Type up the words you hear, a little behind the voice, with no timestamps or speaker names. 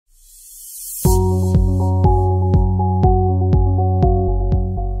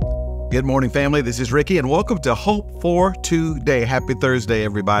Good morning, family. This is Ricky, and welcome to Hope for Today. Happy Thursday,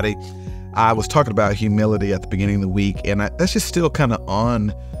 everybody. I was talking about humility at the beginning of the week, and that's just still kind of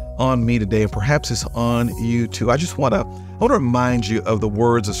on me today, and perhaps it's on you too. I want to remind you of the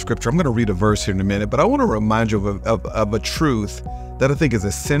words of Scripture. I'm going to read a verse here in a minute, but I want to remind you of a truth that I think is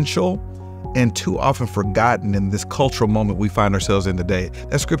essential and too often forgotten in this cultural moment we find ourselves in today.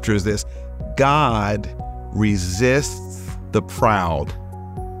 That Scripture is this: God resists the proud,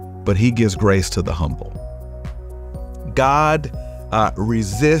 but he gives grace to the humble. God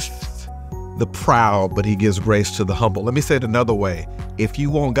resists the proud, but he gives grace to the humble. Let me say it another way. If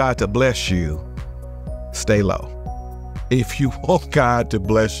you want God to bless you, stay low. If you want God to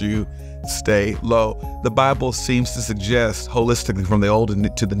bless you, stay low. The Bible seems to suggest holistically from the Old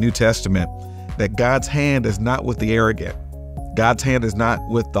to the New Testament that God's hand is not with the arrogant. God's hand is not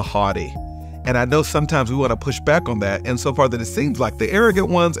with the haughty. And I know sometimes we want to push back on that, insofar that it seems like the arrogant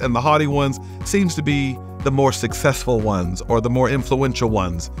ones and the haughty ones seems to be the more successful ones, or the more influential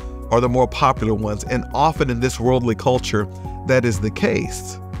ones, or the more popular ones. And often in this worldly culture, that is the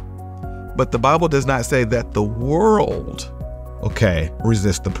case. But the Bible does not say that the world,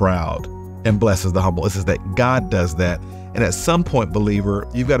 resists the proud and blesses the humble. It says that God does that. And at some point, believer,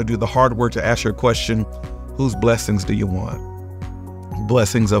 you've got to do the hard work to ask your question: whose blessings do you want?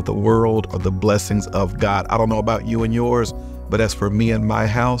 Blessings of the world or the blessings of God? I don't know about you and yours, but as for me and my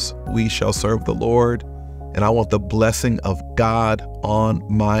house, we shall serve the Lord. And I want the blessing of God on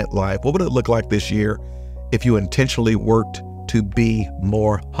my life. What would it look like this year if you intentionally worked to be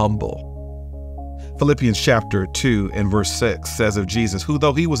more humble? Philippians chapter 2 and verse 6 says of Jesus, who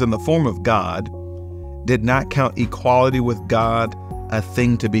though he was in the form of God, did not count equality with God a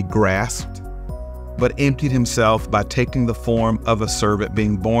thing to be grasped, but emptied himself by taking the form of a servant,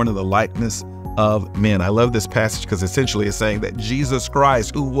 being born in the likeness of men. I love this passage because essentially it's saying that Jesus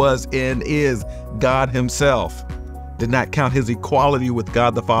Christ, who was and is God himself, did not count his equality with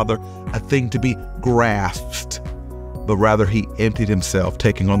God the Father a thing to be grasped, but rather he emptied himself,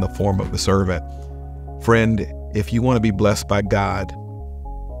 taking on the form of a servant. Friend, if you want to be blessed by God,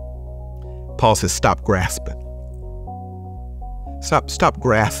 Paul says, stop grasping. Stop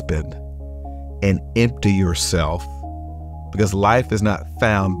grasping and empty yourself, because life is not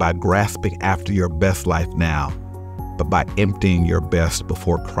found by grasping after your best life now, but by emptying your best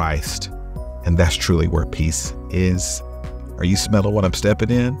before Christ. And that's truly where peace is. Are you smelling what I'm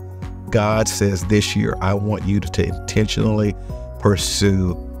stepping in? God says this year, I want you to intentionally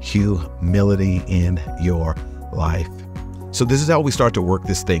pursue humility in your life. So this is how we start to work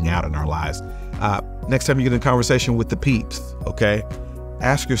this thing out in our lives. Next time you get in a conversation with the peeps,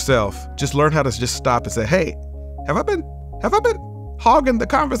 ask yourself, just learn how to just stop and say, hey, have I been hogging the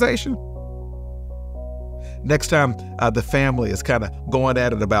conversation? Next time the family is kind of going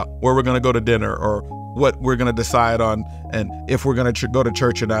at it about where we're going to go to dinner, or what we're going to decide on, and if we're going to go to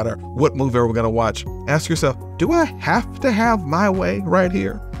church or not, or what movie are we going to watch, ask yourself, do I have to have my way right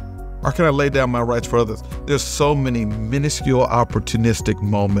here? Or can I lay down my rights for others? There's so many minuscule opportunistic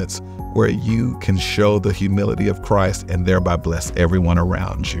moments where you can show the humility of Christ and thereby bless everyone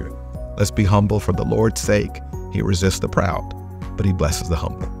around you. Let's be humble for the Lord's sake. He resists the proud, but he blesses the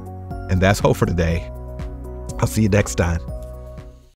humble. And that's hope for today. I'll see you next time.